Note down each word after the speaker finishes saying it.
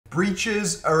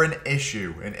Breaches are an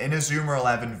issue in Inazuma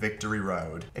 11 Victory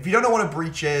Road. If you don't know what a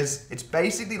breach is, it's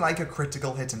basically like a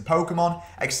critical hit in Pokemon,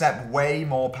 except way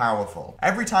more powerful.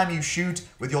 Every time you shoot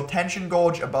with your tension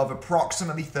gauge above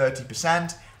approximately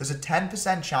 30%, there's a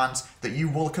 10% chance that you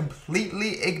will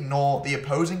completely ignore the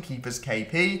opposing keeper's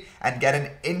KP and get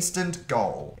an instant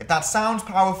goal. If that sounds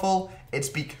powerful, it's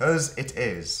because it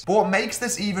is. But what makes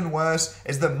this even worse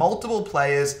is that multiple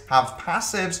players have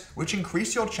passives which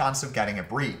increase your chance of getting a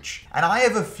breach. And I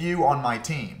have a few on my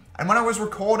team. And when I was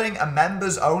recording a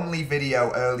members only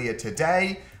video earlier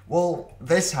today, well,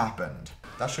 this happened.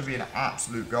 That should be an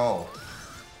absolute goal.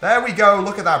 There we go,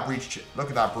 look at that breach, look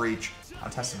at that breach.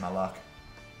 I'm testing my luck.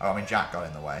 Oh, I mean, Jack got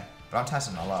in the way, but I'm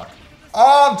testing my luck.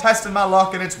 Oh, I'm testing my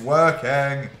luck and it's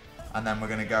working. And then we're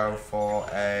going to go for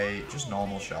a just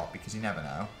normal shot because you never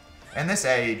know. In this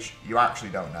age, you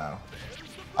actually don't know.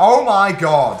 Oh my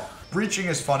god. Breaching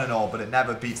is fun and all, but it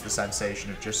never beats the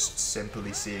sensation of just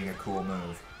simply seeing a cool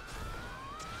move.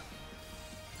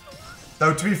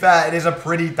 Though, to be fair, it is a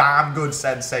pretty damn good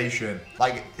sensation.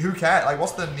 Like, who cares? Like,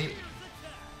 what's the need?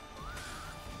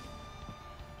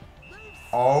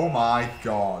 Oh my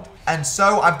god. And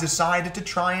so I've decided to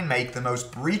try and make the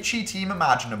most breachy team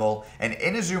imaginable in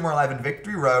Inazuma 11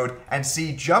 Victory Road and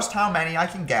see just how many I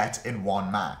can get in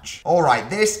one match. Alright,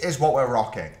 this is what we're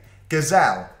rocking.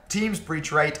 Gazelle, team's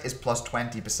breach rate is plus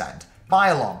 20%.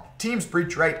 Bylon, team's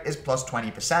breach rate is plus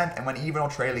 20%, and when even or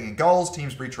trailing in goals,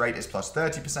 team's breach rate is plus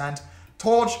 30%.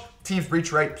 Torch, team's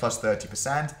breach rate plus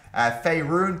 30%.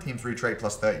 Faerun, team's breach rate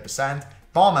plus 30%.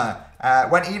 Bomber,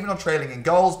 when even or trailing in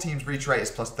goals, team's breach rate is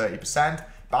plus 30%.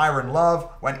 Byron Love,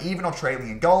 when even or trailing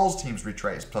in goals, team's breach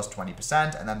rate is plus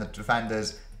 20%. And then the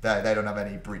defenders, they don't have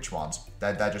any breach ones.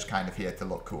 They're just kind of here to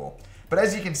look cool. But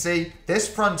as you can see,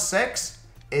 this front six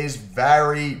is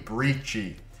very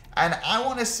breachy. And I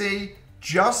want to see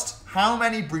just how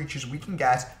many breaches we can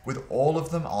get with all of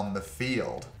them on the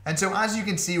field. And so as you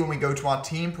can see when we go to our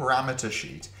team parameter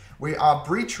sheet, our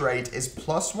breach rate is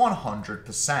plus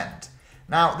 100%.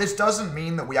 Now, this doesn't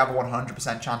mean that we have a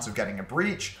 100% chance of getting a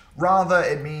breach. Rather,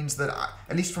 it means that,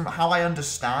 at least from how I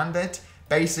understand it,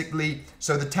 basically,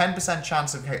 so the 10%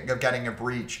 chance of getting a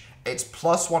breach, it's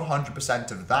plus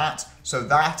 100% of that. So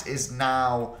that is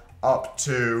now up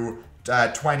to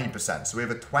 20%. So we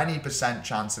have a 20%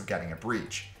 chance of getting a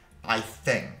breach, I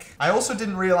think. I also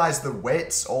didn't realize the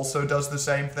Wits also does the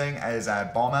same thing as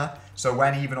Bomber. So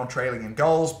when even or trailing in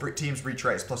goals, team's breach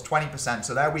rate is plus 20%.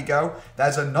 So there we go.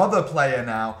 There's another player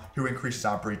now who increases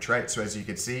our breach rate. So as you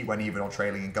can see, when even or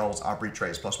trailing in goals, our breach rate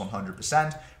is plus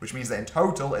 100%, which means that in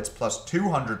total, it's plus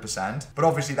 200%. But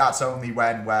obviously, that's only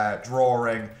when we're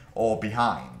drawing or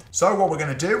behind. So what we're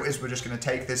going to do is we're just going to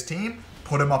take this team,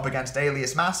 put them up against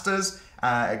Alias Masters,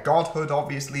 Godhood,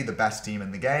 obviously, the best team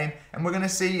in the game, and we're going to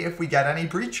see if we get any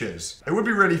breaches. It would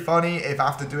be really funny if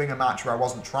after doing a match where I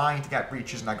wasn't trying to get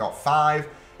breaches and I got 5,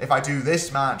 if I do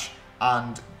this match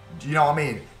and, you know what I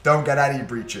mean, don't get any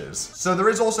breaches. So there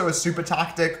is also a super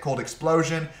tactic called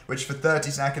Explosion, which for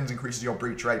 30 seconds increases your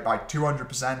breach rate by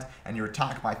 200% and your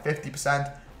attack by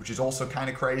 50%, which is also kind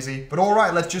of crazy. But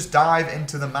alright, let's just dive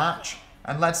into the match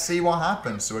and let's see what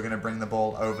happens. So we're going to bring the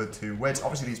ball over to Wits.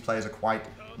 Obviously, these players are quite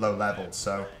low levels,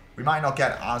 so we might not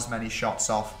get as many shots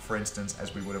off, for instance,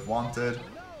 as we would have wanted.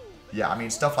 Yeah, I mean,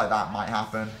 stuff like that might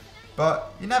happen,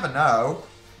 but you never know.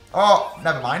 Oh,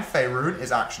 never mind. Faerun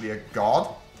is actually a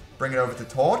god. Bring it over to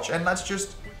Torch, and let's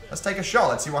take a shot.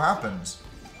 Let's see what happens.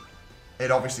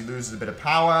 It obviously loses a bit of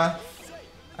power.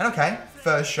 And okay,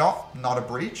 first shot, not a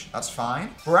breach. That's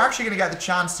fine. We're actually going to get the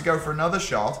chance to go for another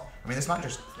shot. I mean, this might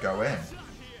just go in.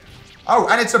 Oh,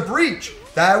 and it's a breach.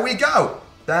 There we go.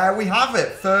 There we have it.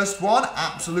 First one,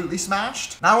 absolutely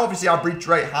smashed. Now, obviously, our breach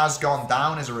rate has gone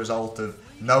down as a result of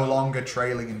no longer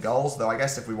trailing in goals. Though I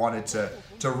guess if we wanted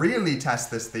to really test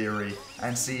this theory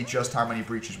and see just how many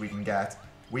breaches we can get,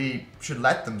 we should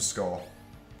let them score.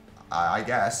 I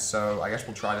guess. So I guess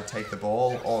we'll try to take the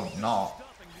ball or not.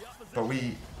 But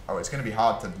oh, it's going to be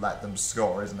hard to let them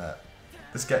score, isn't it?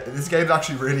 This game is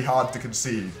actually really hard to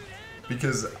concede.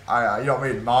 Because, you know what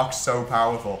I mean, Mark's so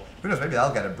powerful. Who knows, maybe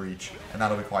they'll get a breach, and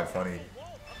that'll be quite funny.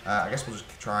 I guess we'll just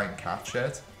try and catch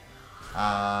it.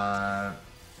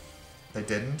 They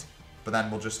didn't, but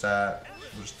then we'll just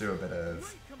do a bit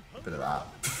of that.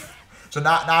 So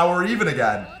now we're even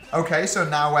again. Okay, so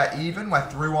now we're even. We're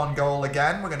through on goal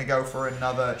again. We're going to go for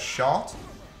another shot.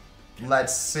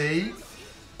 Let's see.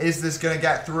 Is this going to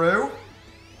get through?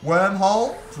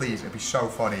 Wormhole? Please, it'd be so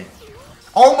funny.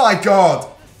 Oh my god!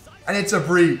 And it's a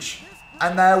breach.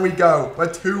 And there we go. We're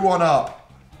 2-1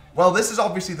 up. Well, this is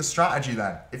obviously the strategy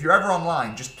then. If you're ever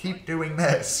online, just keep doing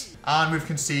this. And we've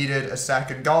conceded a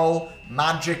second goal.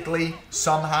 Magically,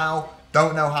 somehow.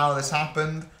 Don't know how this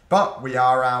happened. But we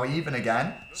are now even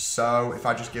again. So if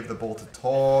I just give the ball to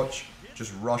Torch,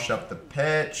 just rush up the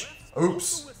pitch.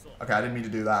 Oops. Okay, I didn't mean to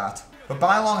do that. But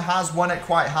Bylong has won it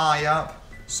quite high up.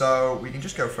 So we can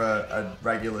just go for a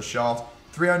regular shot.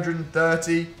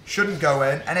 330. Shouldn't go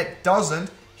in. And it doesn't.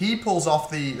 He pulls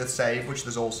off the save, which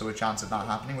there's also a chance of that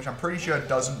happening, which I'm pretty sure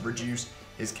doesn't reduce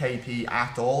his KP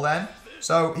at all then.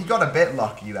 So he got a bit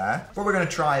lucky there. But we're going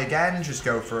to try again, just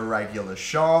go for a regular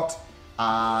shot.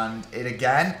 And it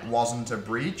again wasn't a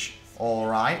breach.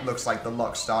 Alright, looks like the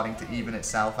luck's starting to even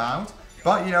itself out.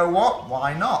 But you know what?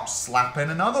 Why not? Slap in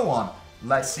another one.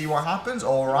 Let's see what happens.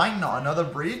 Alright, not another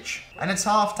breach. And it's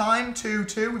half time,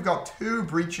 2-2. We've got 2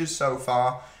 breaches so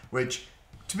far, which,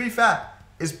 to be fair,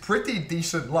 is pretty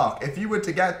decent luck. If you were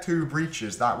to get 2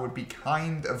 breaches, that would be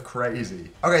kind of crazy.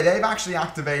 Okay, they've actually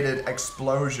activated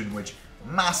Explosion, which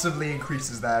massively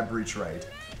increases their breach rate.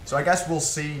 So I guess we'll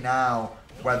see now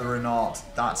whether or not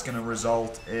that's going to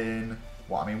result in...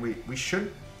 Well, I mean, we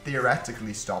should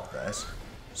theoretically stop this.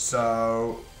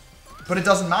 So... But it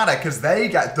doesn't matter, because they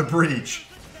get the breach.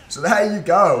 So there you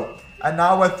go. And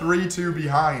now we're 3-2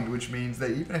 behind, which means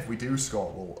that even if we do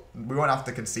score, we won't have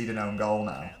to concede an own goal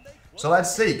now. So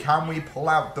let's see, can we pull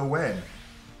out the win?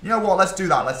 You know what, let's do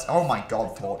that. Oh my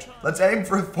god, Torch. Let's aim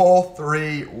for a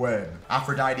 4-3 win.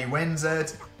 Aphrodite wins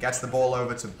it, gets the ball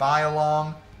over to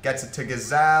Bylong, gets it to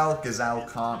Gazelle. Gazelle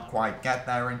can't quite get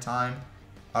there in time.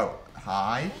 Oh,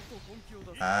 hi.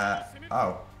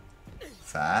 Oh.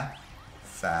 Fair.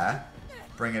 Fair.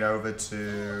 Bring it over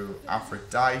to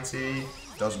Aphrodite.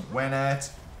 Doesn't win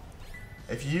it.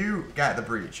 If you get the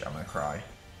breach, I'm gonna cry.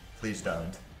 Please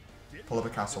don't. Pull up a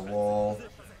castle wall.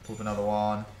 Pull up another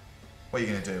one. What are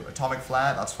you going to do? Atomic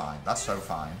flare? That's fine. That's so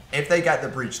fine. If they get the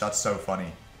breach, that's so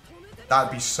funny.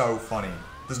 That'd be so funny.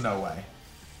 There's no way.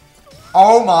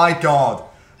 Oh my god.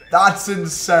 That's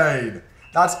insane.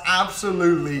 That's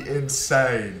absolutely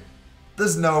insane.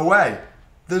 There's no way.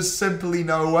 There's simply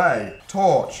no way.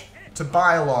 Torch to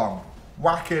Bylong.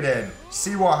 Whack it in.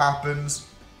 See what happens.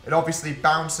 It obviously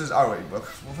bounces. Oh, well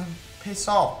then piss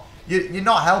off. You're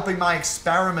not helping my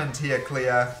experiment here, Clea.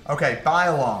 Okay,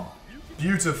 Bylong.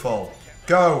 Beautiful.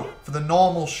 Go for the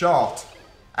normal shot.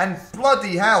 And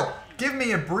bloody hell, give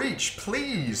me a breach,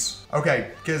 please.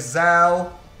 Okay,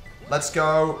 Gazelle. Let's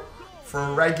go for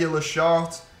a regular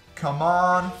shot. Come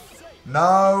on.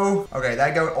 No. Okay,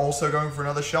 they're also going for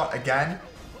another shot again.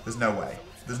 There's no way.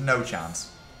 There's no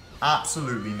chance.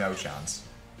 Absolutely no chance.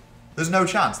 There's no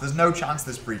chance. There's no chance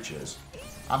this breaches.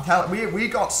 I'm telling we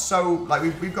got so like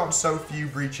we've got so few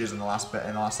breaches in the last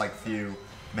like few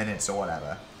minutes or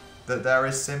whatever that there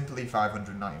is simply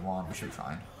 591. We should be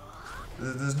fine.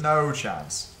 There's no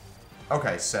chance.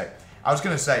 Okay, sick. I was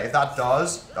gonna say if that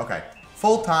does okay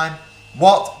full time.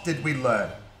 What did we learn?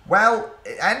 Well,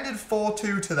 it ended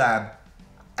 4-2 to them,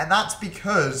 and that's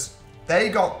because they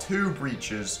got 2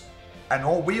 breaches,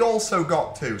 and we also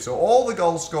got 2. So all the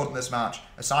goals scored in this match,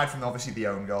 aside from obviously the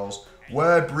own goals,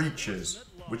 were breaches.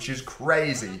 Which is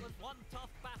crazy.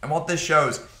 And what this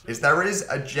shows is there is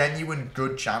a genuine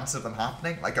good chance of them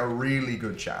happening. Like a really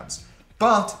good chance.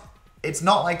 But it's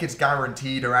not like it's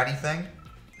guaranteed or anything.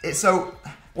 So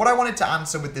what I wanted to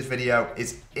answer with this video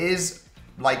is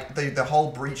like the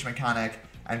whole breach mechanic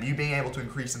and you being able to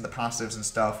increase in the passives and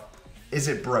stuff, is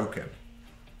it broken?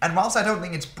 And whilst I don't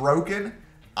think it's broken,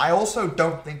 I also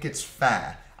don't think it's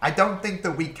fair. I don't think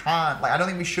that we can, I don't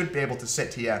think we should be able to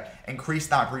sit here, increase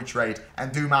that breach rate,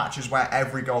 and do matches where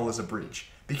every goal is a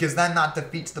breach. Because then that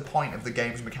defeats the point of the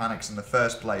game's mechanics in the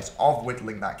first place of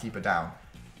whittling that keeper down.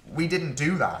 We didn't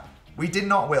do that. We did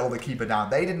not whittle the keeper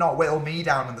down. They did not whittle me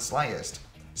down in the slightest.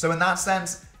 So in that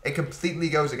sense, it completely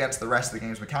goes against the rest of the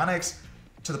game's mechanics,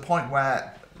 to the point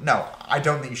where, no, I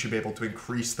don't think you should be able to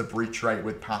increase the breach rate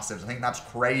with passives. I think that's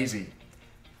crazy.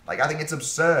 I think it's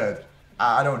absurd.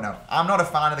 I don't know. I'm not a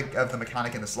fan of the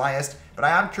mechanic in the slightest, but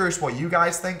I am curious what you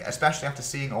guys think, especially after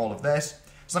seeing all of this.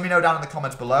 So let me know down in the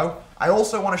comments below. I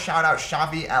also want to shout out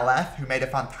Shabby LF, who made a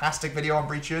fantastic video on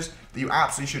breaches that you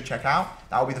absolutely should check out.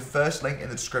 That will be the first link in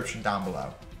the description down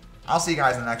below. I'll see you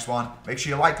guys in the next one. Make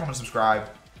sure you like, comment, subscribe,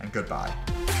 and goodbye.